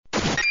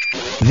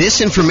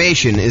This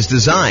information is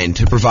designed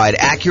to provide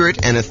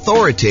accurate and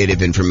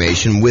authoritative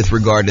information with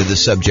regard to the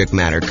subject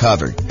matter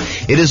covered.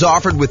 It is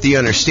offered with the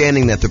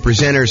understanding that the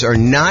presenters are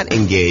not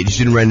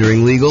engaged in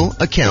rendering legal,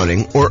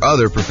 accounting, or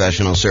other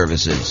professional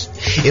services.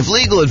 If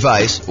legal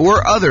advice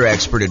or other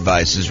expert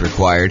advice is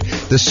required,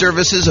 the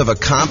services of a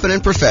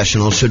competent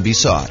professional should be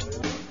sought.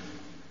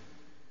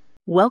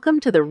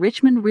 Welcome to the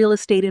Richmond Real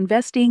Estate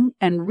Investing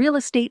and Real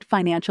Estate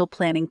Financial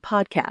Planning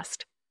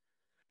Podcast.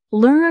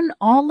 Learn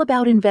all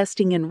about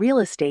investing in real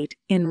estate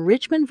in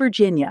Richmond,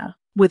 Virginia,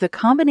 with a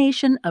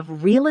combination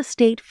of real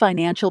estate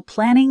financial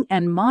planning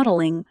and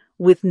modeling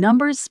with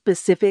numbers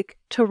specific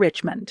to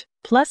Richmond,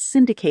 plus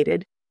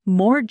syndicated,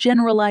 more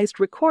generalized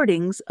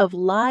recordings of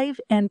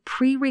live and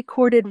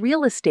pre-recorded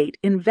real estate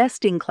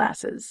investing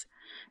classes,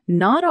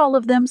 not all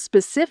of them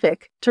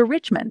specific to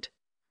Richmond.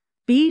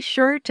 Be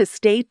sure to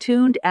stay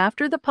tuned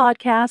after the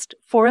podcast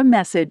for a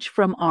message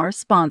from our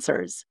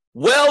sponsors.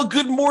 Well,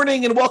 good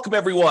morning and welcome,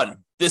 everyone.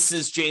 This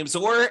is James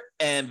Orr,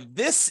 and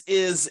this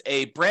is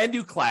a brand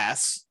new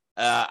class.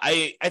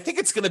 I think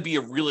it's going to be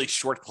a really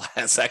short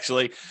class,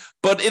 actually,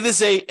 but it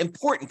is an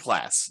important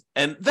class,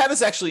 and that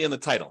is actually in the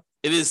title.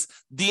 It is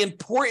the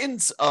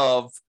importance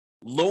of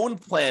loan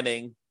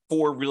planning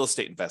for real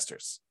estate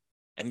investors.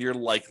 And you're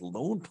like,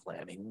 loan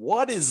planning?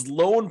 What is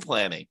loan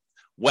planning?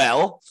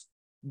 Well,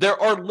 there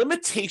are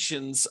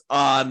limitations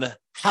on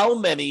how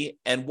many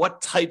and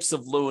what types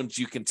of loans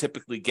you can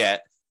typically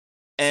get,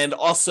 and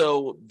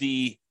also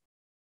the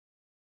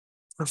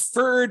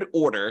preferred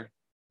order,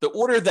 the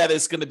order that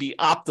is going to be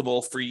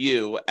optimal for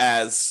you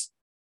as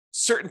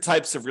certain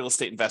types of real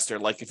estate investor.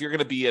 Like if you're going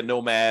to be a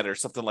nomad or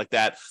something like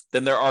that,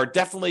 then there are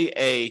definitely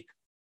a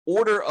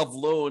order of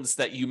loans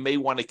that you may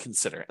want to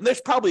consider. And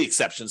there's probably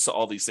exceptions to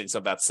all these things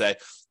I'm about to say,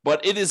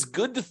 but it is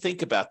good to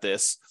think about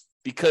this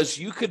because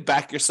you could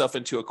back yourself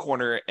into a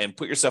corner and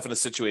put yourself in a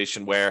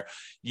situation where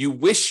you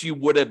wish you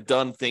would have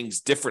done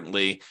things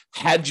differently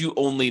had you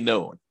only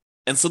known.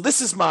 And so this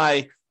is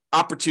my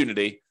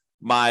opportunity,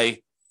 my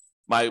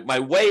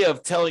way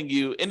of telling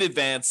you in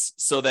advance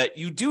so that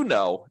you do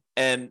know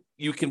and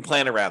you can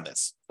plan around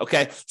this.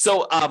 Okay.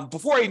 So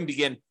before I even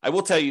begin, I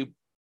will tell you,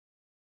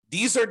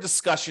 these are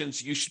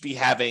discussions you should be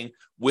having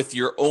with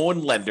your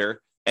own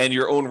lender and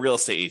your own real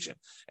estate agent.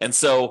 And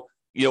so,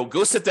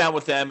 go sit down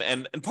with them.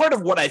 And part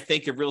of what I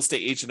think a real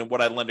estate agent and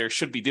what a lender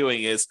should be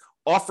doing is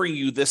offering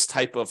you this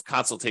type of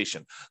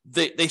consultation.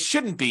 They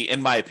shouldn't be,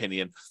 in my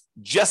opinion,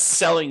 just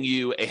selling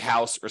you a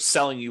house or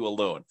selling you a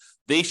loan.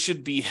 They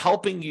should be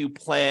helping you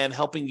plan,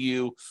 helping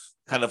you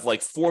kind of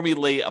like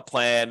formulate a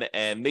plan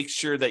and make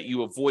sure that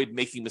you avoid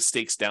making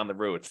mistakes down the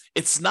road.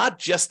 It's not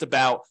just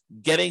about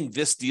getting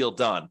this deal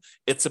done.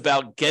 It's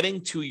about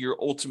getting to your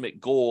ultimate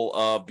goal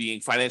of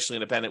being financially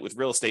independent with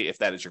real estate, if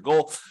that is your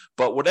goal.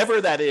 But whatever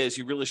that is,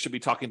 you really should be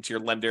talking to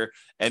your lender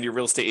and your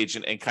real estate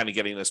agent and kind of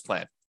getting this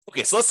plan.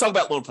 Okay, so let's talk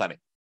about loan planning.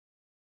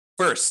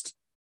 First,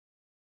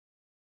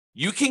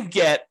 you can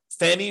get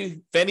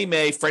Fannie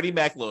Mae, Freddie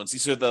Mac loans.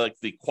 These are the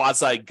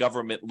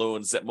quasi-government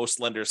loans that most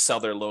lenders sell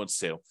their loans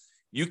to.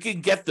 You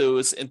can get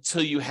those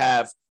until you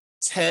have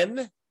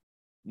 10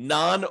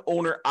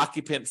 non-owner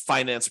occupant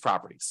finance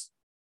properties.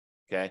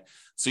 Okay,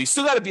 so you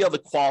still got to be able to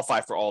qualify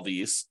for all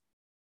these,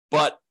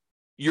 but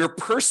your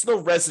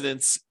personal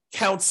residence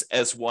counts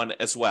as one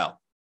as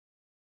well.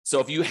 So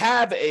if you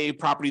have a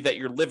property that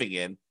you're living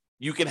in,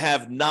 you can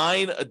have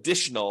 9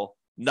 additional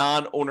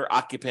non-owner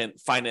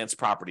occupant finance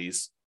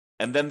properties.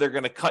 And then they're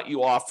going to cut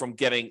you off from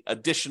getting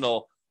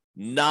additional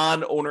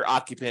non-owner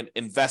occupant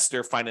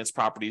investor finance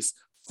properties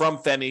from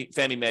Fannie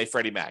Mae,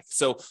 Freddie Mac.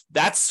 So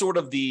that's sort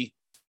of the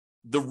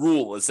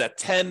rule, is that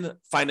 10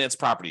 finance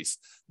properties.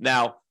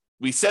 Now,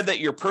 we said that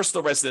your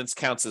personal residence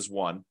counts as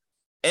one.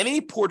 Any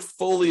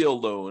portfolio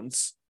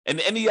loans and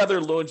any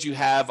other loans you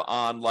have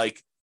on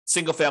like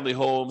single-family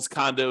homes,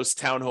 condos,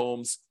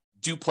 townhomes,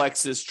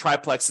 duplexes,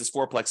 triplexes,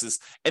 fourplexes,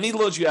 any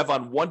loans you have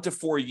on 1 to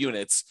 4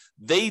 units,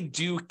 they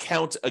do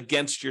count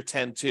against your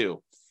 10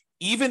 too,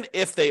 even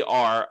if they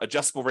are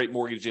adjustable rate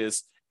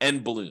mortgages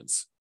and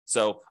balloons.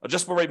 So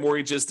adjustable rate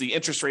mortgages, the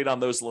interest rate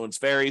on those loans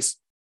varies.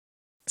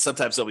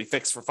 Sometimes they'll be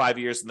fixed for 5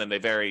 years and then they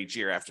vary each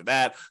year after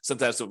that.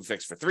 Sometimes they'll be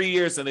fixed for 3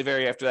 years and they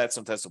vary after that.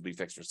 Sometimes they'll be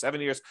fixed for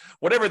 7 years,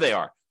 whatever they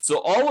are. So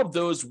all of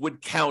those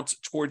would count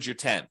towards your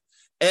 10.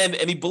 And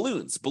any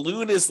balloons.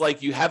 Balloon is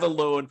like you have a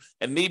loan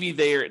and maybe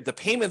the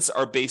payments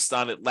are based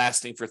on it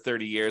lasting for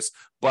 30 years,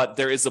 but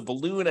there is a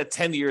balloon at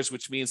 10 years,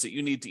 which means that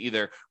you need to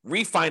either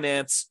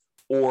refinance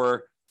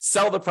or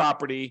sell the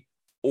property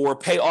or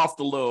pay off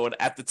the loan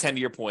at the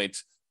 10-year point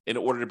in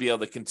order to be able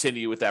to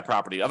continue with that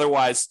property.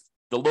 Otherwise,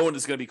 the loan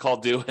is going to be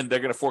called due and they're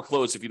going to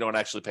foreclose if you don't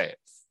actually pay it.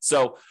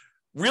 So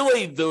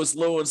really those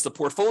loans, the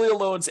portfolio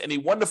loans, any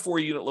 1 to 4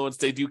 unit loans,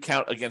 they do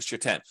count against your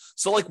 10.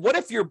 So like what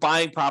if you're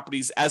buying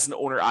properties as an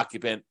owner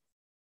occupant,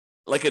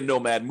 like a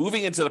nomad,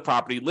 moving into the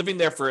property, living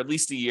there for at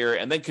least a year,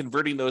 and then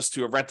converting those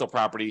to a rental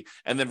property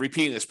and then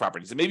repeating those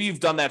properties? And maybe you've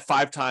done that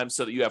 5 times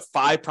so that you have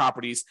 5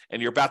 properties and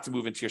you're about to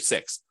move into your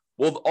 6th.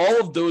 Well, all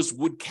of those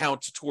would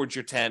count towards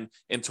your 10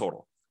 in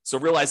total. So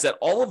realize that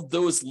all of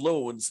those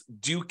loans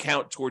do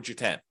count towards your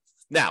 10.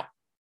 Now,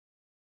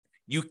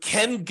 you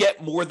can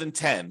get more than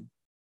 10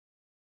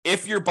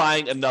 if you're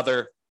buying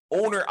another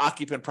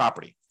owner-occupant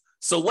property.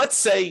 So let's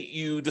say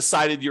you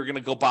decided you're going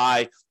to go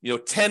buy,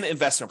 10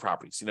 investment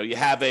properties. You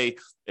have a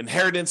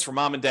inheritance from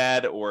mom and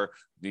dad or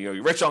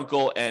your rich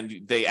uncle,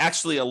 and they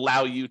actually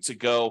allow you to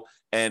go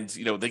and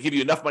they give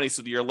you enough money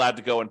so that you're allowed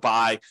to go and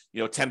buy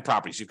 10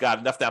 properties. You've got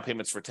enough down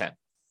payments for 10.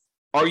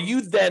 Are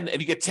you then, and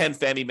you get 10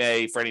 Fannie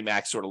Mae, Freddie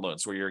Mac sort of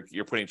loans where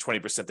you're putting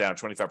 20% down,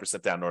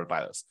 25% down in order to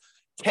buy those.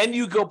 Can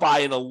you go buy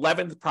an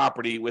 11th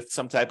property with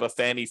some type of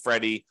Fannie,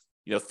 Freddie,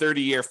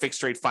 30-year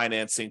fixed rate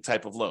financing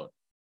type of loan?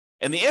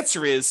 And the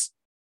answer is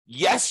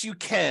yes, you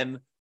can,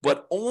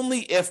 but only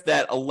if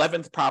that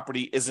 11th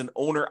property is an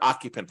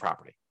owner-occupant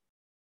property.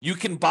 You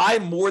can buy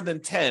more than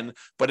 10,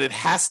 but it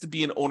has to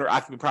be an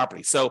owner-occupant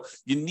property. So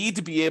you need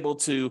to be able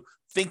to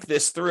think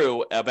this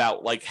through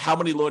about like how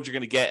many loans you're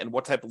going to get and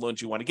what type of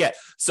loans you want to get.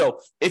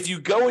 So if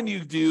you go and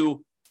you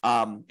do,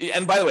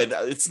 and by the way,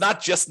 it's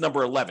not just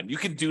number 11. You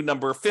can do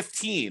number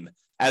 15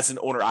 as an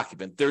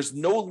owner-occupant. There's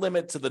no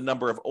limit to the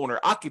number of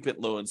owner-occupant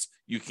loans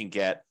you can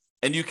get.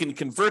 And you can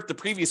convert the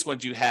previous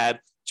ones you had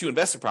to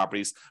investment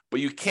properties,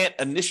 but you can't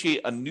initiate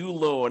a new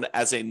loan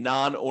as a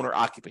non-owner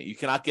occupant. You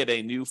cannot get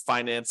a new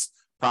finance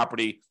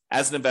property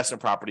as an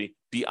investment property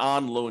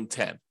beyond loan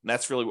 10. And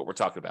that's really what we're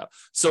talking about.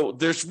 So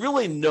there's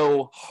really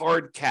no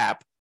hard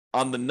cap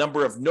on the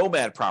number of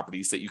nomad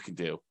properties that you can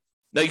do.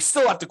 Now, you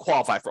still have to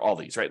qualify for all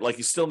these, right? Like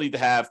you still need to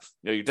have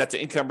your debt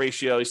to income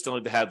ratio. You still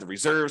need to have the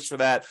reserves for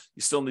that.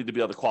 You still need to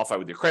be able to qualify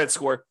with your credit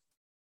score.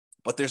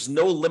 But there's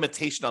no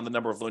limitation on the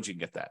number of loans you can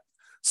get that.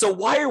 So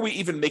why are we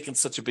even making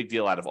such a big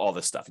deal out of all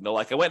this stuff?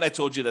 Like I went and I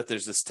told you that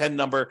there's this 10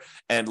 number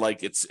and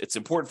like it's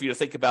important for you to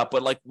think about,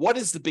 but like what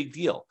is the big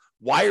deal?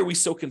 Why are we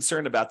so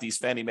concerned about these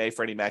Fannie Mae,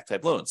 Freddie Mac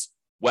type loans?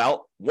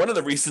 Well, one of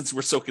the reasons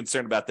we're so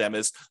concerned about them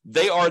is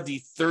they are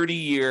the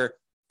 30-year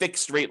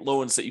fixed rate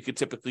loans that you could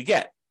typically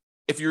get.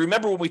 If you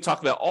remember when we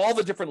talked about all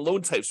the different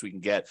loan types we can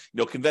get,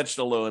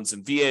 conventional loans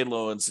and VA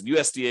loans and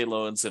USDA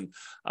loans and,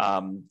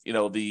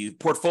 the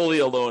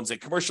portfolio loans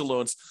and commercial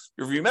loans,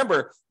 if you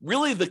remember,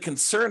 really the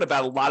concern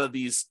about a lot of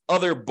these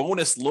other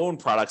bonus loan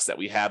products that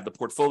we have, the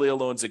portfolio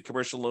loans and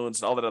commercial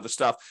loans and all that other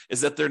stuff,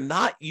 is that they're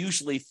not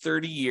usually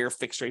 30-year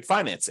fixed rate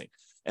financing.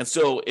 And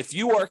so if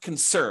you are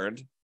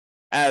concerned,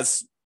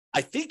 as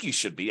I think you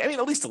should be,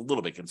 at least a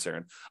little bit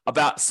concerned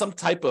about some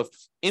type of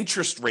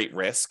interest rate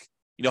risk,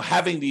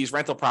 having these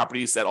rental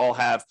properties that all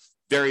have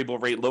variable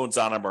rate loans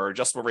on them or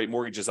adjustable rate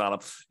mortgages on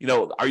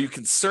them, are you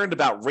concerned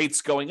about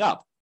rates going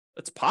up?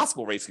 It's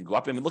possible rates can go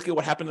up. Look at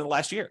what happened in the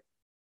last year.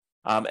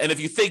 And if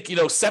you think,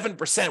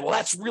 7%, well,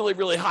 that's really,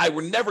 really high.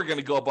 We're never going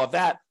to go above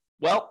that.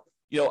 Well,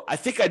 I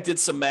think I did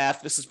some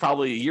math. This is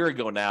probably a year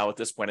ago now at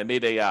this point. I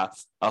made a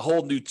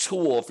whole new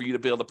tool for you to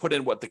be able to put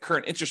in what the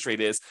current interest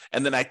rate is.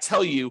 And then I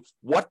tell you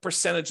what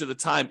percentage of the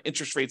time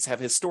interest rates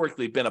have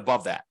historically been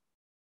above that.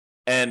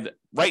 And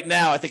right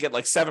now, I think at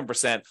like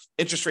 7%,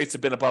 interest rates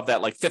have been above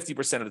that like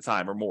 50% of the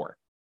time or more.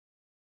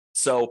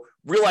 So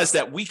realize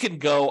that we can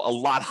go a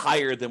lot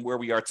higher than where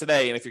we are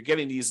today. And if you're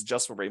getting these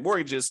adjustable rate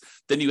mortgages,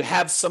 then you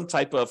have some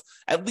type of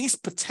at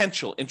least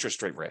potential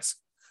interest rate risk.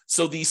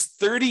 So these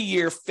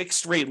 30-year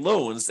fixed rate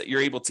loans that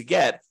you're able to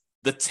get,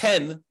 the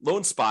 10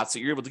 loan spots that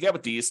you're able to get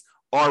with these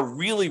are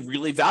really,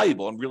 really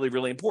valuable and really,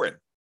 really important.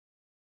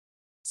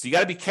 So you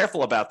got to be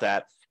careful about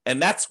that. And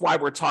that's why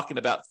we're talking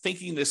about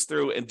thinking this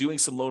through and doing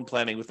some loan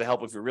planning with the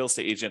help of your real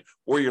estate agent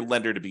or your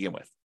lender to begin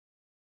with.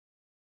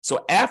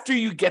 So after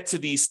you get to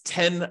these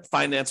 10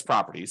 finance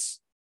properties,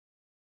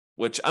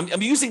 which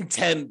I'm using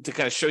 10 to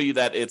kind of show you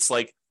that it's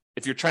like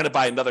if you're trying to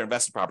buy another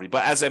investment property.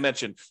 But as I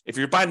mentioned, if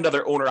you're buying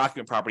another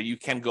owner-occupant property, you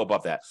can go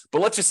above that.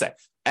 But let's just say,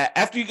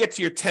 after you get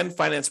to your 10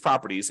 finance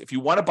properties, if you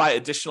want to buy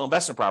additional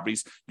investment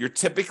properties, you're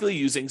typically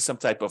using some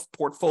type of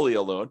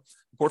portfolio loan.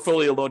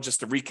 Portfolio loan, just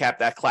to recap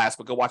that class,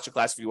 but go watch the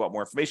class if you want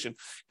more information,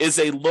 is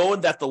a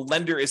loan that the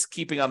lender is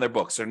keeping on their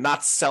books. They're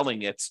not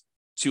selling it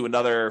to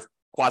another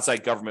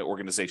quasi-government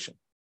organization.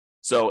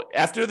 So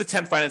after the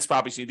 10 finance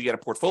properties, you need to get a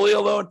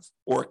portfolio loan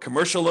or a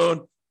commercial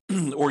loan,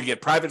 or you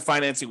get private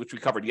financing, which we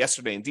covered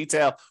yesterday in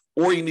detail,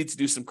 or you need to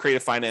do some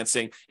creative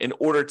financing in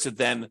order to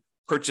then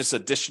purchase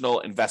additional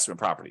investment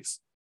properties.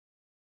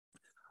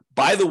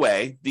 By the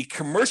way, the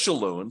commercial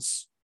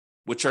loans,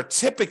 which are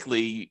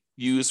typically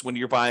used when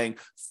you're buying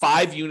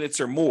 5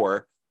 units or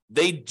more,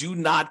 they do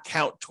not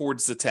count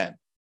towards the 10.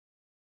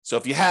 So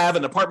if you have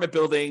an apartment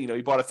building,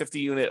 you bought a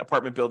 50-unit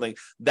apartment building,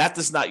 that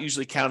does not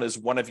usually count as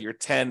one of your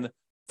 10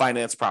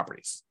 finance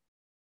properties.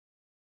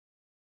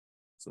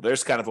 So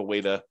there's kind of a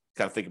way to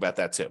kind of think about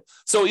that too.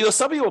 So,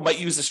 some people might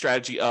use the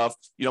strategy of,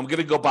 I'm going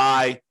to go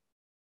buy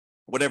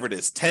whatever it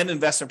is, 10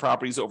 investment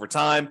properties over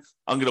time.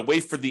 I'm going to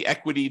wait for the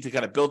equity to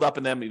kind of build up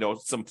in them.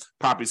 Some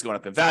properties going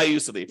up in value,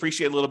 so they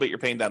appreciate a little bit. You're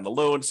paying down the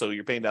loan, so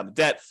you're paying down the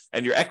debt,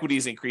 and your equity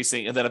is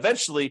increasing. And then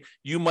eventually,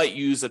 you might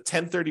use a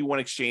 1031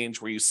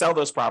 exchange where you sell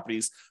those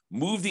properties,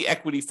 move the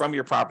equity from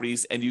your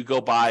properties, and you go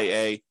buy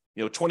a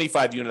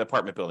 25-unit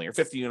apartment building or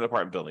 50-unit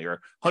apartment building or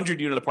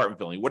 100-unit apartment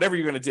building, whatever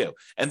you're going to do.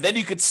 And then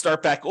you could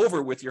start back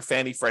over with your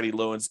Fannie Freddie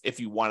loans if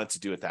you wanted to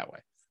do it that way.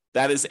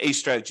 That is a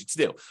strategy to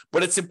do.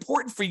 But it's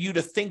important for you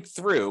to think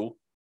through,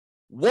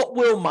 what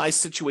will my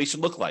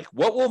situation look like?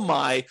 What will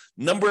my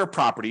number of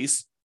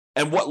properties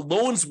and what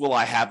loans will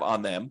I have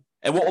on them?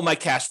 And what will my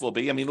cash flow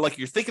be? I mean, like,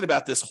 you're thinking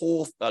about this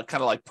whole kind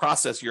of like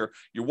process, your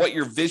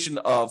vision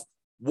of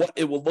what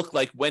it will look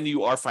like when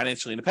you are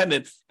financially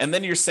independent. And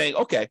then you're saying,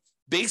 okay,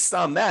 based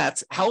on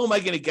that, how am I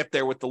going to get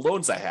there with the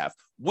loans I have?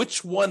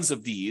 Which ones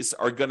of these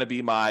are going to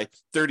be my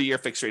 30-year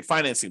fixed rate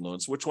financing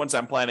loans? Which ones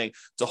I'm planning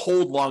to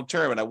hold long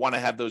term? And I want to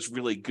have those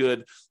really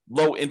good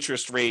low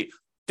interest rate,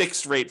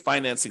 fixed rate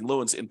financing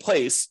loans in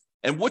place.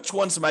 And which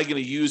ones am I going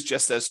to use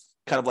just as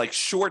kind of like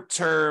short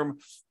term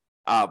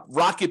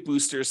rocket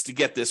boosters to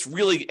get this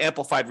really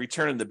amplified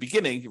return in the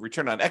beginning,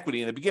 return on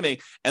equity in the beginning,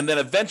 and then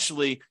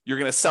eventually you're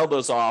going to sell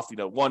those off,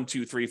 1,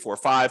 2, 3, 4,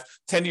 5,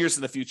 10 years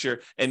in the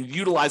future, and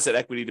utilize that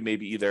equity to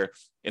maybe either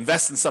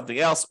invest in something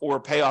else or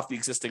pay off the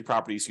existing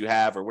properties you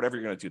have or whatever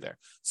you're going to do there.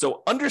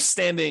 So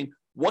understanding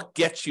what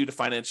gets you to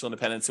financial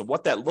independence and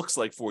what that looks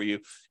like for you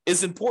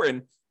is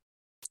important.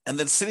 And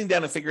then sitting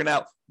down and figuring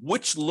out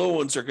which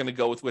loans are going to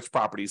go with which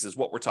properties is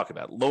what we're talking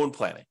about. Loan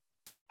planning.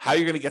 How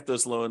you're going to get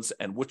those loans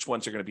and which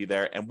ones are going to be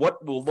there and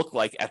what will look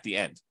like at the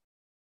end.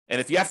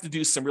 And if you have to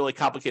do some really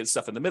complicated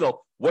stuff in the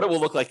middle, what it will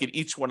look like in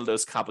each one of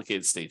those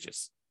complicated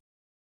stages.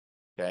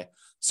 Okay.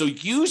 So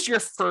use your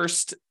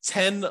first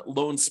 10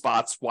 loan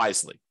spots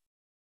wisely.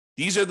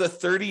 These are the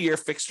 30-year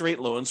fixed rate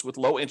loans with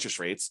low interest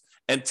rates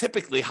and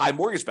typically high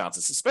mortgage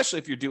balances, especially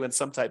if you're doing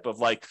some type of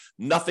like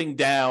nothing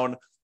down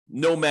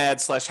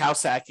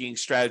nomad/house hacking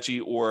strategy,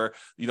 or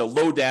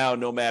low down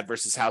nomad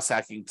versus house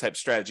hacking type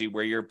strategy,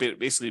 where you're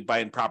basically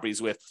buying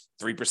properties with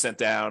 3%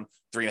 down,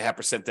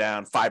 3.5%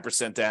 down,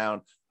 5%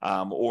 down,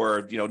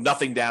 or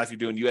nothing down if you're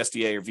doing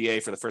USDA or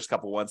VA for the first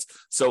couple ones.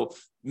 So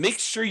make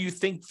sure you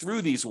think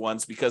through these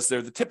ones, because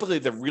they're typically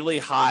the really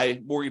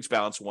high mortgage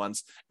balance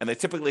ones, and they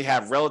typically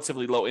have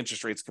relatively low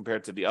interest rates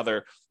compared to the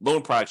other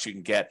loan products you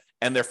can get,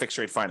 and they're fixed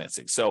rate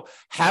financing. So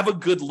have a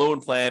good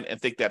loan plan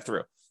and think that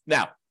through.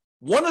 Now,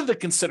 one of the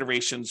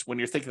considerations when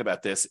you're thinking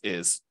about this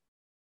is,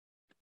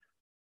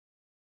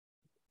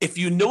 if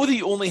you know that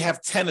you only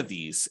have 10 of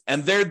these,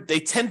 and they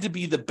tend to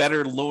be the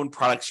better loan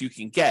products you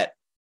can get,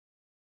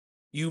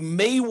 you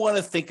may want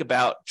to think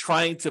about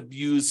trying to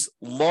use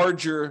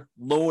larger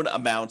loan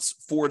amounts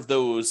for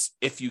those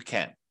if you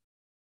can.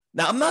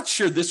 Now, I'm not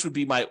sure this would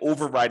be my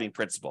overriding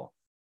principle,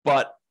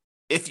 but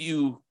if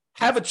you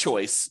have a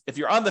choice, if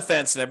you're on the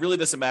fence, and it really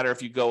doesn't matter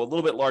if you go a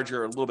little bit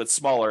larger or a little bit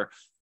smaller,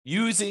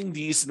 using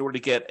these in order to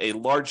get a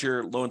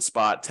larger loan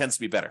spot tends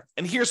to be better.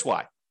 And here's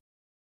why.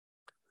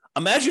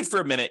 Imagine for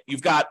a minute,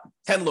 you've got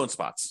 10 loan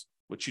spots,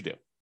 which you do.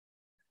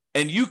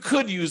 And you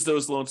could use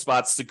those loan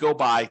spots to go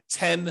buy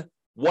 10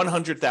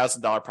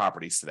 $100,000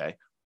 properties today.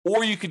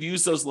 Or you could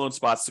use those loan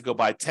spots to go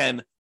buy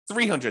 10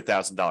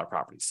 $300,000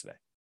 properties today.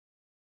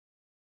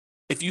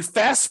 If you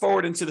fast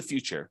forward into the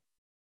future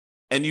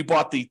and you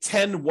bought the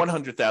 10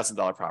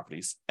 $100,000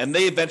 properties and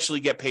they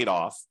eventually get paid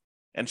off,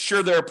 and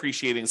sure, they're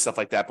appreciating and stuff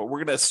like that, but we're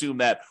going to assume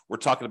that we're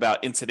talking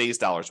about in today's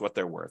dollars what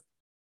they're worth.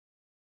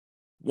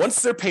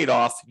 Once they're paid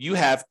off, you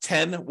have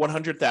 10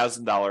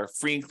 $100,000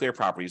 free and clear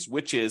properties,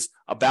 which is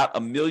about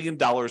 $1 million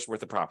worth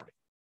of property.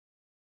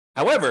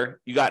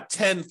 However, you got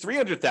 10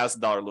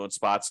 $300,000 loan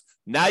spots.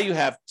 Now you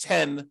have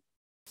 10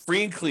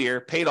 free and clear,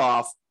 paid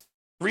off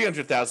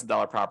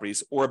 $300,000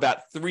 properties, or about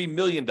 $3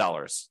 million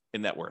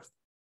in net worth.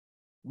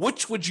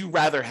 Which would you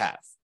rather have?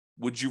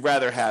 Would you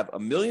rather have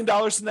 $1 million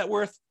in net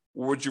worth,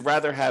 or would you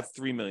rather have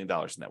 $3 million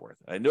in net worth?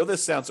 I know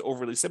this sounds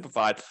overly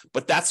simplified,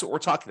 but that's what we're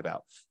talking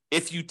about.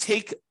 If you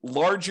take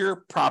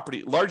larger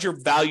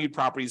valued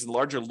properties and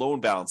larger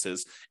loan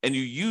balances, and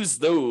you use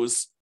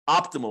those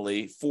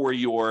optimally for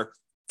your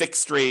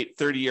fixed rate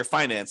 30-year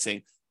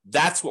financing,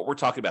 that's what we're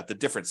talking about. The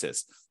difference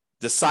is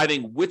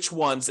deciding which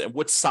ones and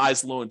which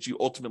size loans you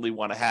ultimately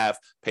want to have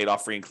paid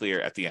off free and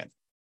clear at the end.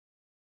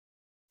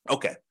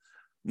 Okay,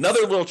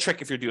 another little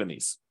trick if you're doing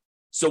these.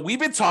 So we've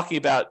been talking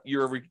about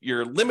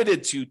you're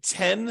limited to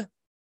 10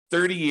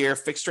 30-year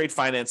fixed rate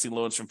financing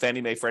loans from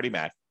Fannie Mae, Freddie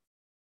Mac.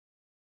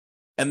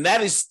 And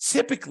that is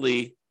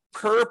typically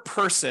per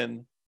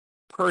person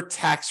per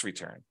tax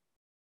return.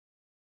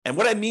 And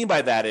what I mean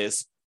by that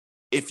is,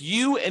 if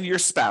you and your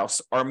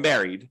spouse are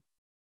married,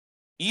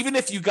 even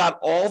if you got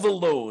all the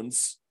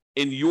loans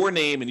in your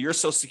name and your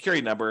social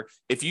security number,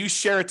 if you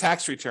share a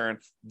tax return,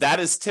 that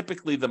is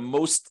typically the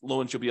most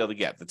loans you'll be able to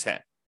get, the 10.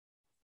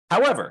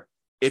 However,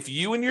 if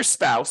you and your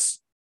spouse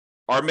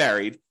are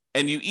married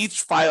and you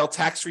each file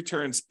tax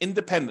returns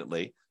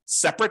independently,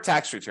 separate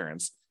tax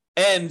returns,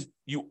 and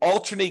you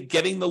alternate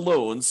getting the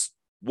loans,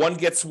 one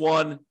gets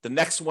one, the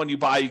next one you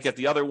buy, you get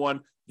the other one,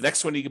 the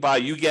next one you buy,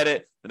 you get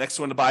it, the next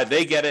one to buy,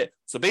 they get it.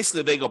 So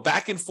basically they go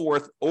back and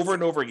forth over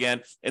and over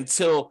again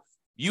until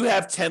you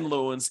have 10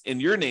 loans in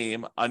your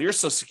name, on your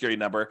social security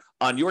number,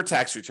 on your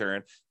tax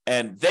return,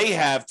 and they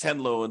have 10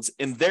 loans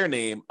in their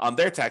name on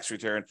their tax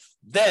return.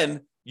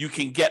 Then you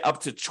can get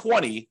up to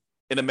 20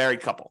 in a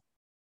married couple.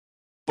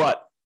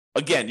 But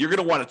again, you're going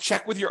to want to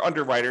check with your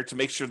underwriter to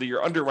make sure that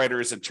your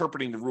underwriter is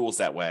interpreting the rules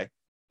that way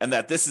and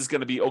that this is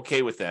going to be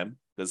okay with them.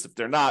 Because if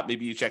they're not,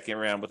 maybe you check in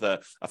around with a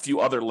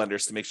few other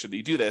lenders to make sure that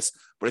you do this.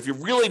 But if you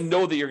really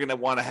know that you're going to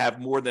want to have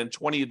more than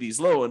 20 of these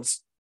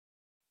loans,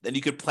 then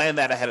you could plan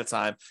that ahead of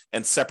time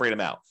and separate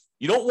them out.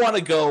 You don't want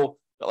to go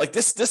like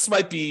this. This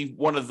might be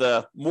one of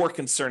the more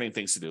concerning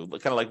things to do,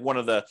 kind of like one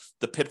of the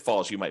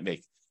pitfalls you might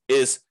make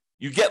is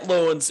you get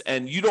loans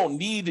and you don't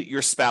need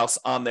your spouse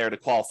on there to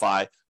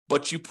qualify,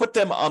 but you put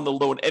them on the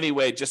loan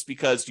anyway, just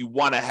because you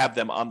want to have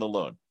them on the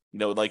loan.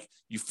 Like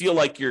you feel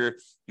like you're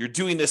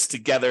doing this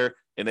together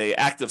in an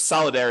act of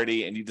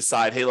solidarity, and you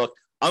decide, hey, look,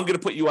 I'm going to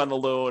put you on the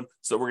loan,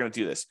 so we're going to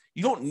do this.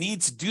 You don't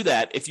need to do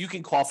that if you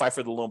can qualify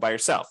for the loan by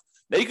yourself.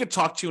 Now, you could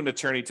talk to an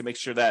attorney to make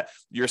sure that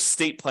your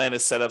estate plan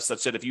is set up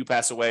such that if you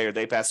pass away or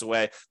they pass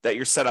away, that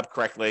you're set up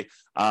correctly.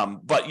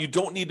 But you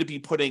don't need to be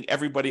putting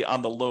everybody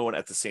on the loan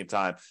at the same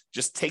time.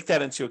 Just take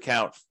that into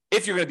account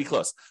if you're going to be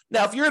close.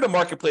 Now, if you're in a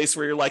marketplace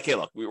where you're like, hey,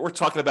 look, we're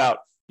talking about,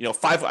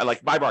 I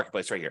like my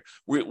marketplace right here.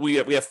 We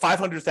have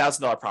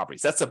 $500,000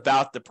 properties. That's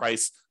about the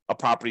price of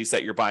properties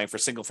that you're buying for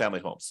single family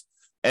homes.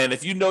 And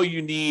if you know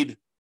you need,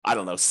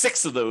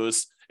 6 of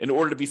those in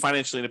order to be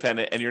financially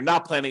independent, and you're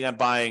not planning on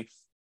buying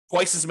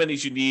twice as many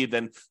as you need,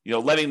 then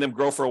letting them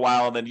grow for a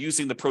while and then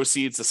using the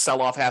proceeds to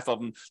sell off half of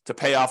them to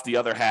pay off the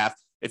other half.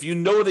 If you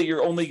know that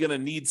you're only going to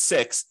need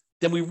 6,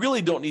 then we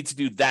really don't need to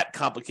do that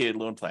complicated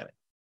loan planning.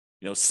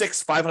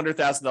 6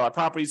 $500,000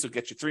 properties will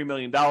get you $3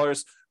 million.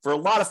 For a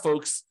lot of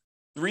folks,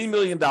 $3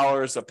 million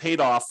of paid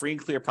off free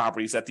and clear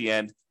properties at the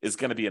end is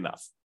going to be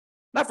enough.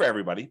 Not for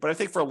everybody, but I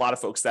think for a lot of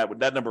folks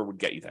that number would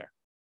get you there.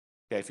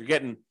 Okay, if you're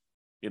getting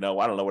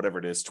whatever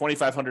it is,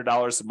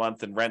 $2,500 a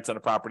month in rent on a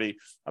property,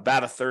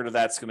 about a third of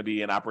that's going to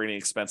be in operating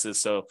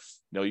expenses. So,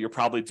 you're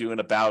probably doing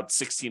about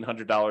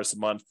 $1,600 a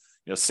month.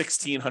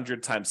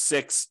 1,600 times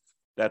 6,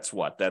 that's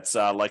what? That's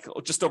like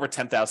just over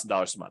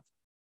 $10,000 a month,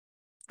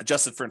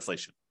 adjusted for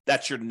inflation.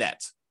 That's your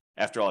net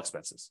after all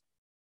expenses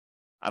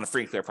on a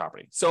free and clear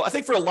property. So I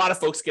think for a lot of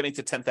folks, getting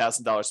to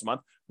 $10,000 a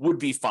month would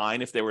be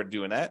fine if they were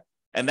doing that.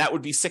 And that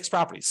would be 6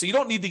 properties. So you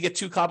don't need to get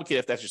too complicated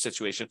if that's your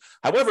situation.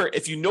 However,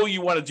 if you know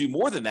you want to do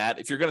more than that,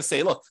 if you're going to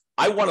say, look,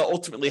 I want to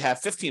ultimately have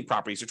 15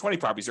 properties or 20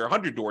 properties or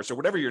 100 doors or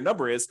whatever your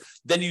number is,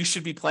 then you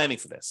should be planning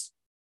for this.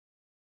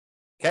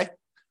 Okay?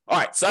 All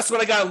right. So that's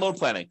what I got on loan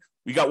planning.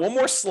 We got one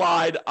more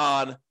slide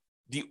on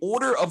the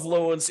order of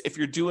loans if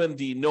you're doing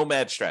the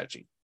nomad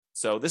strategy.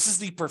 So this is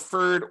the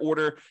preferred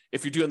order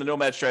if you're doing the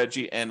nomad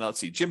strategy. And let's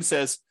see, Jim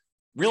says,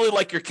 really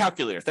like your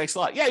calculator. Thanks a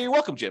lot. Yeah, you're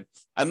welcome, Jim.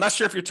 I'm not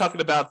sure if you're talking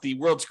about the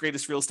world's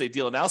greatest real estate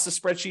deal analysis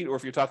spreadsheet or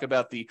if you're talking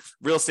about the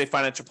real estate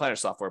financial planner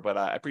software, but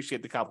I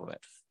appreciate the compliment.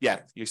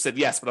 Yeah, you said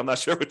yes, but I'm not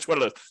sure which one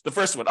of those. The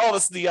first one. Oh,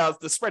 this is the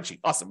spreadsheet.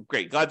 Awesome.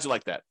 Great. Glad you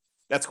like that.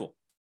 That's cool.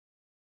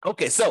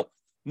 Okay, so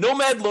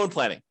nomad loan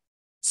planning.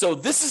 So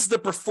this is the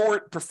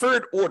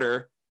preferred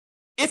order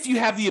if you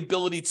have the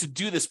ability to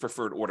do this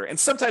preferred order. And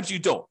sometimes you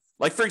don't.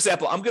 Like, for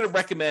example, I'm going to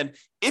recommend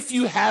if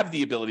you have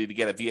the ability to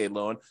get a VA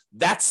loan,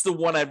 that's the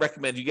one I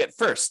recommend you get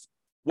first.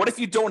 What if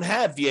you don't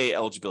have VA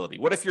eligibility?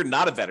 What if you're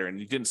not a veteran and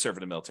you didn't serve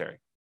in the military?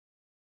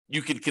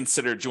 You could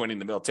consider joining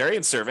the military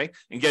and serving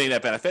and getting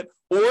that benefit.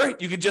 Or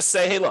you could just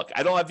say, hey, look,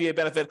 I don't have VA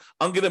benefit.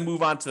 I'm going to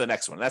move on to the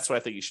next one. That's what I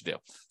think you should do.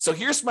 So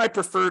here's my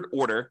preferred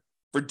order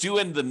for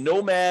doing the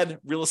nomad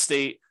real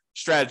estate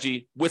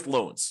strategy with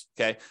loans.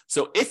 Okay.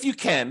 So if you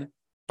can,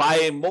 buy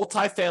a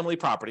multifamily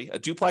property, a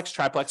duplex,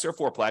 triplex, or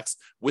fourplex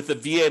with a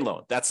VA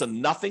loan. That's a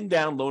nothing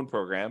down loan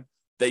program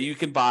that you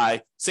can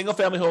buy single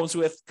family homes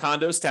with,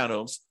 condos,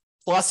 townhomes.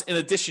 Plus, in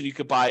addition, you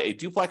could buy a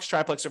duplex,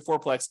 triplex, or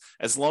fourplex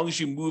as long as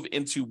you move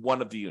into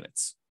one of the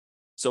units.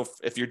 So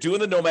if you're doing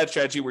the nomad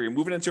strategy where you're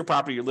moving into a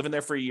property, you're living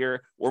there for a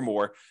year or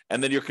more,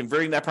 and then you're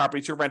converting that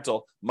property to a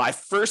rental, my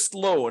first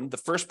loan, the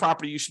first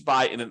property you should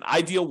buy in an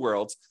ideal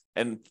world,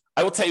 and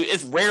I will tell you,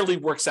 it rarely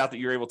works out that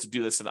you're able to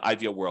do this in an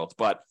ideal world,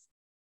 but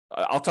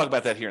I'll talk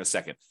about that here in a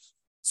second.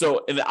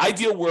 So in the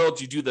ideal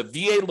world, you do the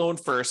VA loan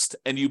first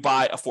and you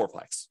buy a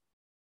fourplex.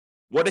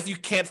 What if you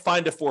can't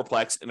find a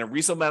fourplex in a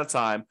reasonable amount of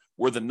time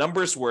where the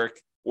numbers work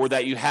or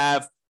that you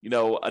have,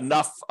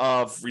 enough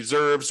of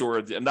reserves or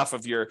enough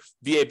of your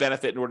VA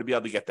benefit in order to be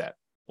able to get that?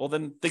 Well,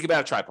 then think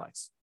about a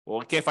triplex. Well,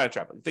 you can't find a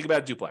triplex. Think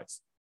about a duplex.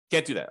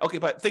 Can't do that. Okay,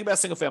 but think about a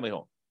single family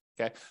home.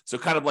 Okay, so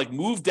kind of like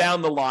move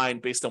down the line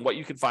based on what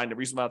you can find in a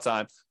reasonable amount of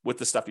time with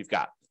the stuff you've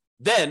got.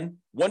 Then,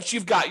 once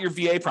you've got your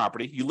VA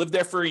property, you live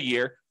there for a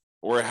year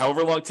or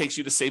however long it takes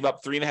you to save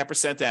up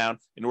 3.5% down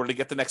in order to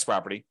get the next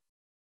property.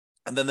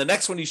 And then the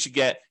next one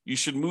you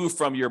should move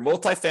from your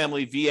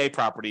multifamily VA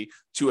property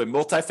to a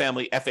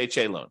multifamily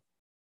FHA loan.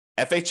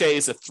 FHA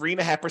is a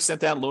 3.5%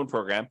 down loan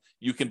program.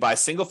 You can buy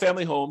single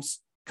family homes,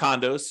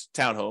 condos,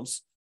 townhomes,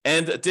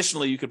 and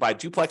additionally, you could buy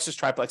duplexes,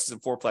 triplexes,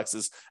 and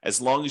fourplexes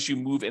as long as you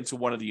move into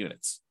one of the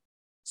units.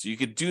 So you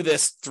could do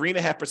this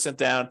 3.5%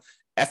 down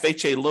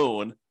FHA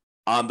loan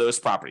on those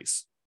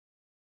properties.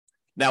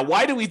 Now,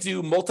 why do we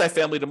do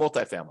multifamily to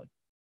multifamily?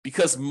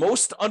 Because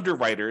most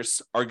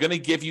underwriters are going to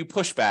give you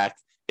pushback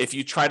if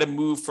you try to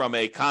move from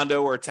a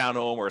condo or a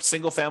townhome or a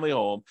single family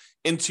home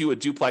into a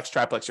duplex,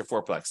 triplex, or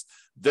fourplex.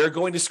 they're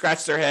going to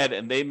scratch their head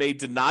and they may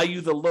deny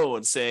you the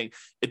loan saying,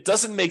 it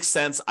doesn't make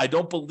sense. I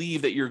don't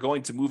believe that you're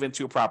going to move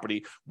into a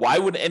property. Why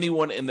would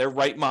anyone in their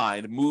right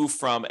mind move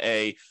from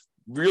a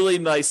really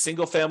nice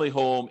single family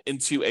home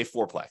into a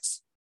fourplex?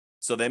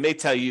 So they may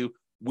tell you,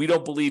 we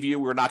don't believe you.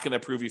 We're not going to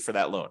approve you for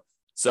that loan.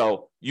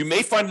 So you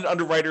may find an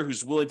underwriter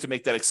who's willing to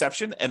make that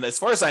exception. And as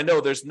far as I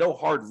know, there's no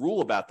hard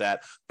rule about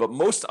that. But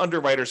most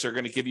underwriters are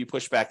going to give you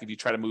pushback if you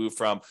try to move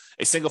from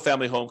a single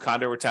family home,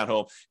 condo, or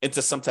townhome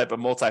into some type of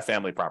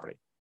multifamily property.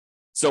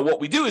 So what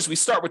we do is we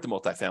start with the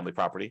multifamily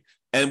property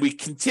and we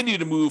continue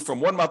to move from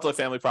one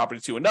multifamily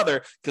property to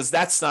another because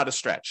that's not a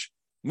stretch.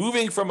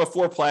 Moving from a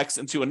fourplex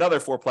into another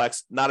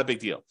fourplex, not a big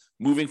deal.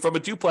 Moving from a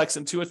duplex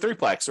into a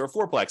threeplex or a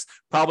fourplex,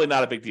 probably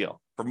not a big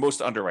deal for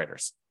most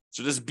underwriters.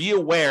 So just be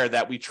aware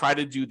that we try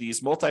to do these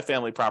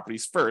multifamily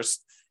properties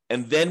first,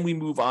 and then we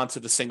move on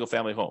to the single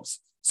family homes.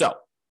 So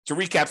to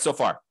recap so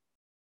far,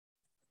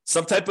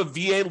 some type of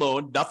VA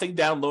loan, nothing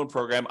down loan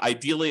program,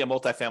 ideally a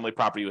multifamily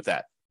property with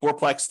that.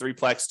 Fourplex,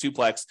 threeplex,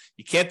 twoplex.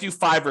 You can't do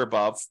 5 or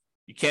above.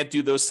 You can't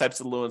do those types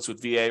of loans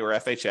with VA or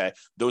FHA.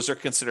 Those are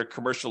considered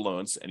commercial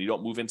loans, and you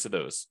don't move into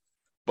those.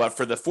 But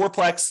for the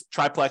fourplex,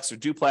 triplex, or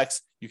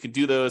duplex, you can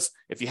do those.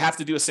 If you have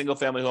to do a single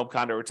family home,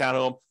 condo, or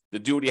townhome,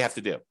 then do what you have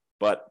to do.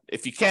 But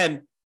if you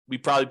can, we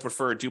probably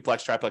prefer a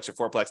duplex, triplex, or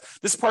fourplex.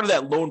 This is part of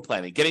that loan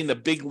planning, getting the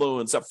big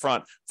loans up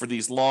front for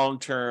these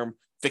long-term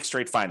fixed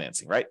rate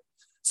financing, right?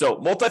 So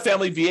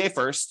multifamily VA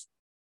first,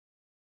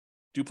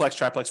 duplex,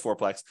 triplex,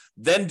 fourplex,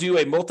 then do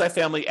a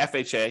multifamily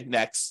FHA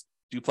next,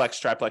 duplex,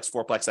 triplex,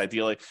 fourplex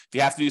ideally. If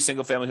you have to do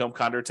single family home,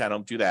 condo, or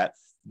townhome, do that.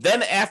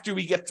 Then after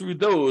we get through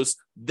those,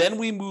 then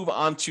we move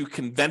on to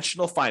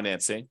conventional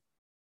financing,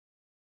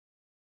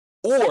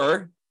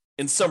 or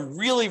in some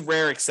really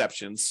rare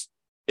exceptions,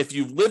 if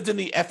you've lived in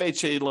the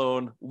FHA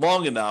loan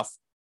long enough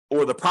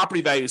or the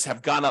property values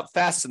have gone up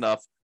fast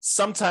enough,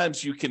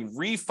 sometimes you can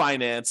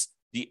refinance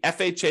the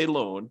FHA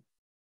loan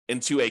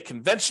into a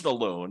conventional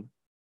loan,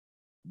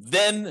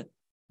 then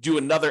do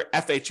another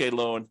FHA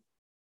loan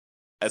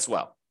as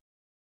well.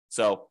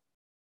 So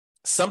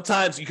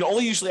sometimes you can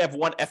only usually have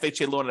one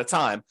FHA loan at a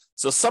time.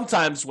 So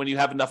sometimes when you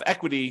have enough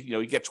equity,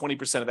 you get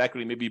 20% of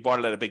equity, maybe you bought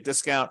it at a big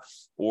discount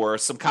or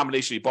some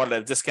combination, you bought it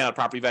at a discount,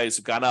 property values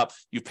have gone up,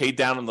 you've paid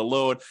down on the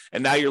loan,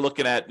 and now you're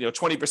looking at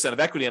 20% of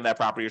equity in that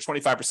property or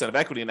 25% of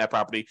equity in that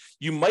property.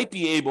 You might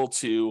be able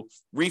to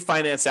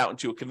refinance out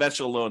into a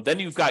conventional loan. Then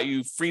you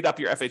freed up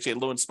your FHA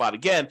loan spot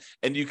again,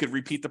 and you could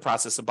repeat the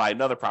process and buy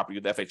another property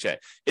with FHA.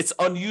 It's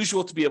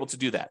unusual to be able to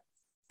do that.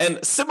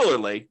 And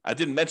similarly, I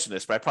didn't mention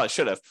this, but I probably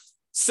should have.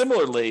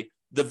 Similarly,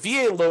 the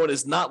VA loan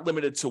is not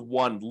limited to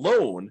one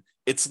loan.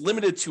 It's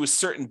limited to a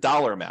certain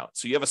dollar amount.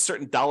 So you have a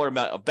certain dollar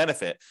amount of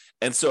benefit.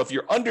 And so if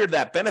you're under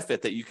that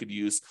benefit that you could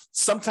use,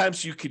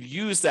 sometimes you could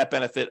use that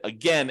benefit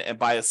again and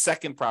buy a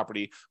second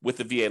property with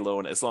the VA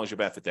loan as long as your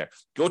benefit there.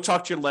 Go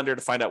talk to your lender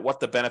to find out what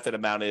the benefit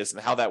amount is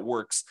and how that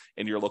works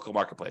in your local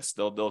marketplace.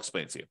 They'll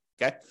explain it to you.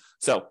 Okay.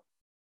 So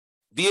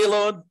VA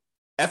loan,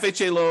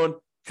 FHA loan,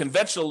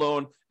 conventional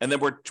loan, and then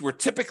we're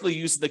typically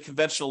using the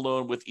conventional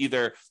loan with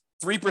either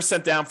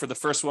 3% down for the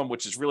first one,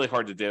 which is really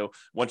hard to do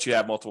once you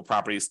have multiple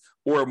properties,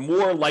 or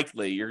more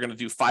likely you're going to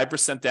do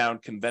 5% down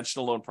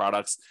conventional loan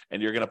products,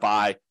 and you're going to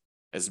buy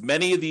as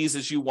many of these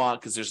as you want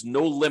because there's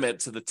no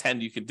limit to the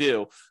 10 you can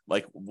do.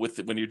 Like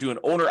when you're doing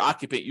owner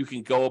occupant, you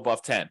can go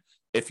above 10.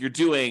 If you're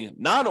doing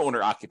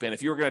non-owner occupant,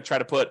 if you were going to try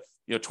to put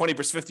 20%,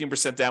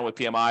 15% down with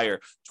PMI or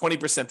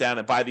 20% down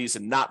and buy these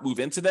and not move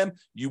into them,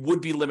 you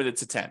would be limited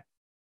to 10.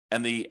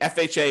 And the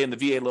FHA and the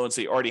VA loans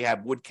that you already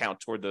have would count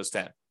toward those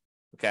 10.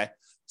 Okay.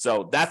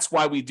 So that's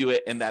why we do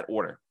it in that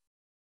order.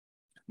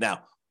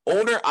 Now,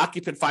 owner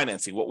occupant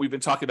financing, what we've been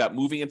talking about,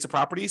 moving into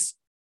properties,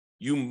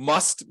 you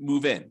must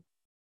move in.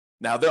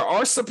 Now, there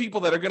are some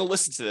people that are going to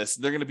listen to this.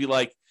 And they're going to be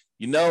like,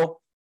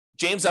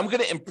 James, I'm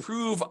going to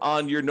improve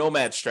on your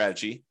nomad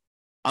strategy.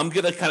 I'm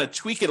going to kind of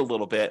tweak it a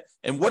little bit.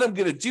 And what I'm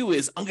going to do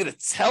is I'm going to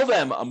tell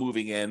them I'm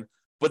moving in.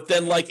 But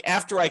then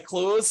after I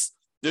close,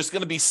 there's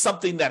going to be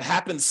something that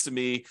happens to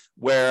me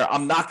where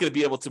I'm not going to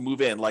be able to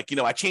move in.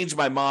 I changed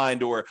my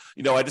mind, or,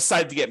 I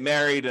decided to get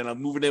married and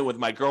I'm moving in with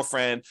my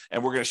girlfriend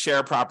and we're going to share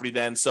a property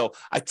then. So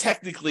I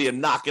technically am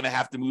not going to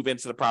have to move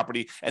into the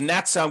property. And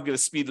that's how I'm going to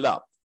speed it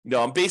up.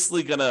 I'm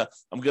basically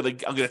I'm going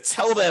to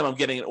tell them I'm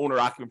getting an owner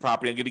occupant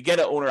property. I'm going to get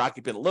an owner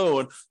occupant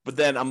loan, but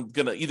then I'm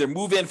going to either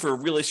move in for a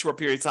really short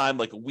period of time,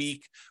 like a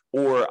week,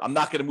 or I'm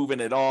not going to move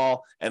in at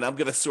all. And I'm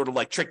going to sort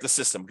of trick the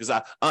system because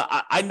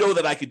I know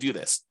that I could do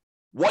this.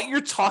 What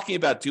you're talking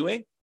about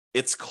doing,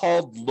 it's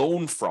called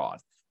loan fraud,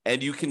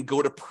 and you can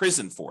go to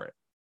prison for it,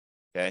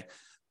 okay?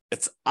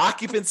 It's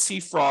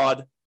occupancy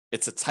fraud.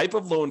 It's a type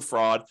of loan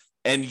fraud,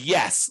 and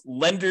yes,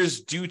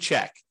 lenders do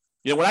check.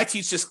 When I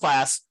teach this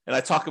class, and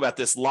I talk about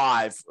this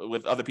live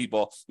with other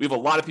people, we have a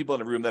lot of people in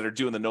the room that are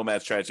doing the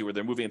nomad strategy where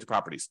they're moving into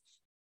properties.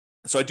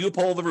 So I do a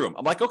poll of the room.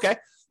 I'm like, okay,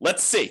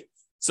 let's see.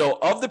 So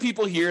of the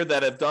people here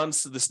that have done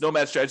this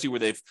nomad strategy where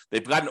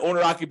they've got an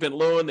owner-occupant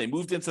loan, they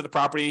moved into the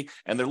property,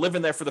 and they're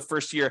living there for the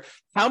first year,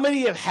 how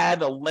many have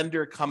had a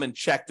lender come and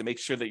check to make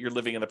sure that you're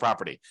living in the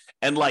property?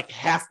 And like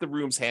half the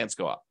room's hands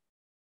go up.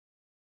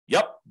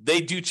 Yep,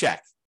 they do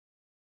check.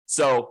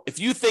 So if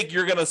you think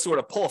you're going to sort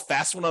of pull a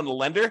fast one on the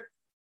lender,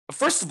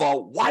 first of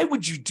all, why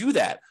would you do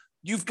that?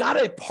 You've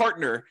got a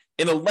partner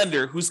in a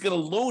lender who's going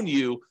to loan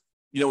you,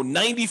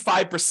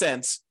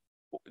 95%,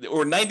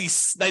 or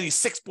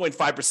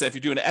 96.5% if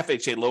you're doing an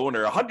FHA loan,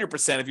 or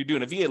 100% if you're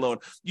doing a VA loan.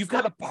 You've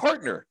got a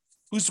partner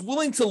who's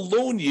willing to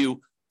loan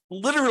you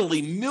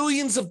literally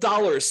millions of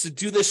dollars to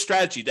do this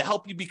strategy to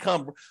help you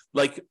become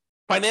like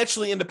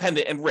financially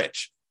independent and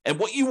rich. And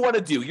what you want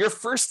to do, your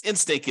first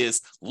instinct is,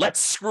 let's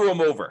screw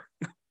them over.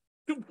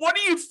 What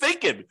are you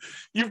thinking?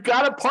 You've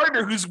got a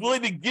partner who's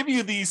willing to give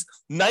you these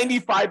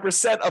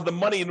 95% of the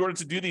money in order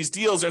to do these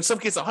deals, or in some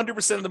cases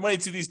 100% of the money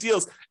to these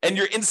deals, and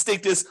your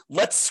instinct is,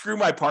 let's screw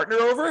my partner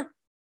over?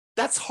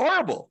 That's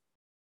horrible.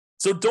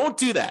 So don't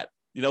do that.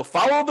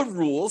 Follow the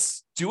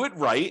rules, do it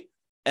right,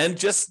 and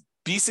just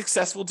be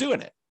successful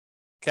doing it.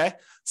 Okay?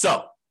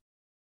 So,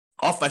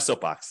 off my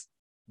soapbox.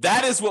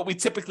 That is what we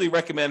typically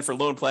recommend for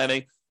loan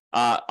planning.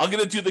 I'm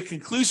going to do the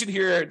conclusion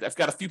here. I've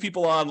got a few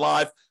people on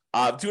live.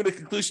 Doing a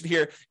conclusion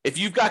here. If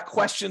you've got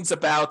questions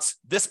about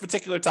this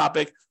particular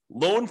topic,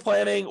 loan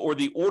planning, or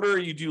the order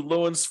you do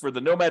loans for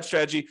the nomad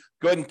strategy,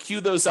 go ahead and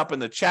queue those up in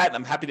the chat, and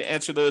I'm happy to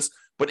answer those.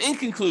 But in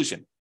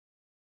conclusion,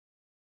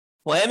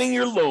 planning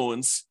your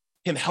loans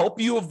can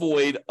help you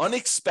avoid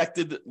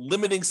unexpected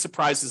limiting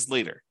surprises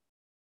later.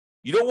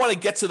 You don't want to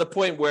get to the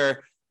point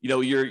where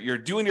you're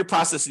doing your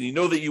process and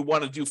that you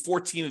want to do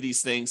 14 of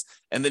these things,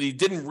 and then you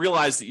didn't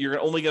realize that you're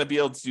only going to be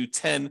able to do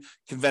 10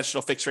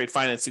 conventional fixed rate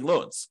financing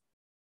loans.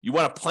 You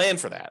want to plan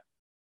for that,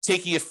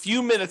 taking a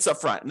few minutes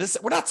up front. And this,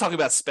 we're not talking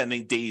about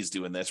spending days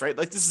doing this, right?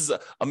 Like, this is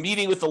a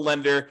meeting with the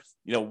lender,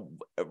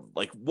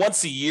 like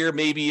once a year,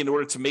 maybe, in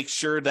order to make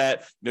sure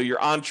that,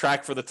 you're on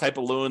track for the type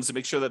of loans, and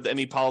make sure that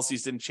any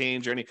policies didn't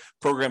change or any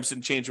programs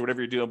didn't change or whatever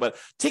you're doing. But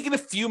taking a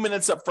few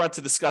minutes up front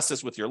to discuss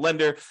this with your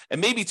lender,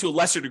 and maybe to a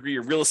lesser degree,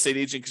 your real estate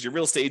agent, because your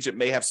real estate agent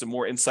may have some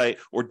more insight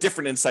or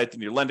different insight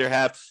than your lender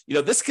have.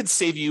 This could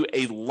save you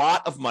a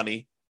lot of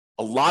money,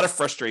 a lot of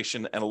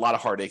frustration, and a lot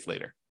of heartache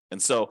later.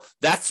 And so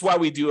that's why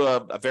we do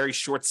a very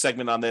short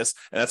segment on this.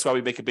 And that's why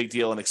we make a big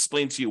deal and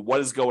explain to you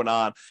what is going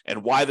on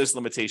and why there's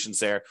limitations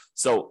there.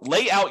 So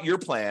lay out your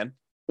plan,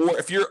 or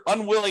if you're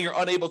unwilling or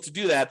unable to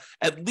do that,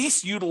 at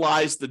least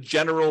utilize the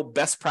general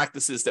best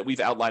practices that we've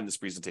outlined in this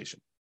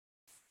presentation.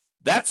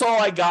 That's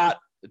all I got.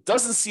 It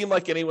doesn't seem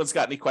like anyone's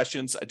got any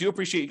questions. I do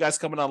appreciate you guys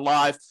coming on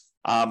live.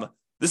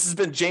 This has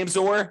been James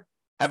Orr.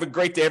 Have a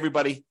great day,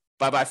 everybody.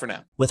 Bye-bye for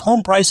now. With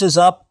home prices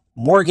up,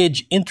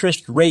 mortgage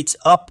interest rates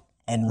up,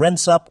 and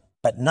rents up,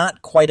 but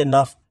not quite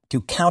enough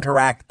to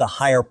counteract the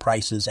higher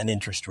prices and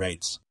interest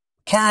rates.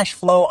 Cash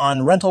flow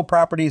on rental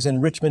properties in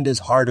Richmond is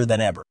harder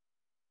than ever.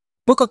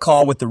 Book a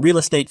call with the Real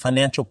Estate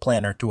Financial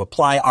Planner to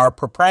apply our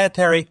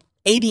proprietary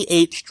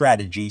 88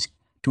 strategies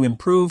to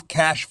improve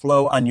cash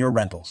flow on your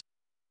rentals.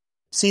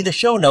 See the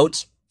show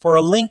notes for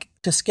a link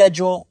to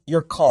schedule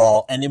your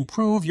call and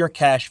improve your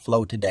cash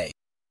flow today.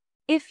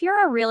 If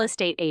you're a real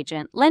estate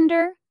agent,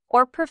 lender,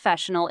 or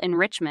professional in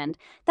Richmond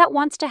that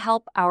wants to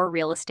help our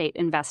real estate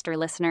investor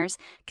listeners,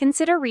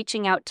 consider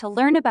reaching out to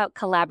learn about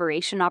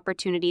collaboration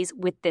opportunities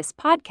with this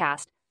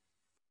podcast.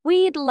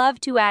 We'd love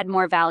to add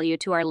more value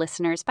to our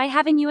listeners by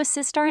having you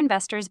assist our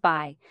investors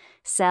buy,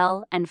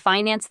 sell, and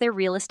finance their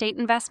real estate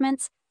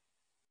investments.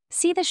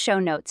 See the show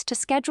notes to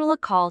schedule a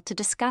call to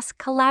discuss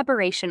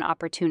collaboration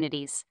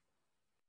opportunities.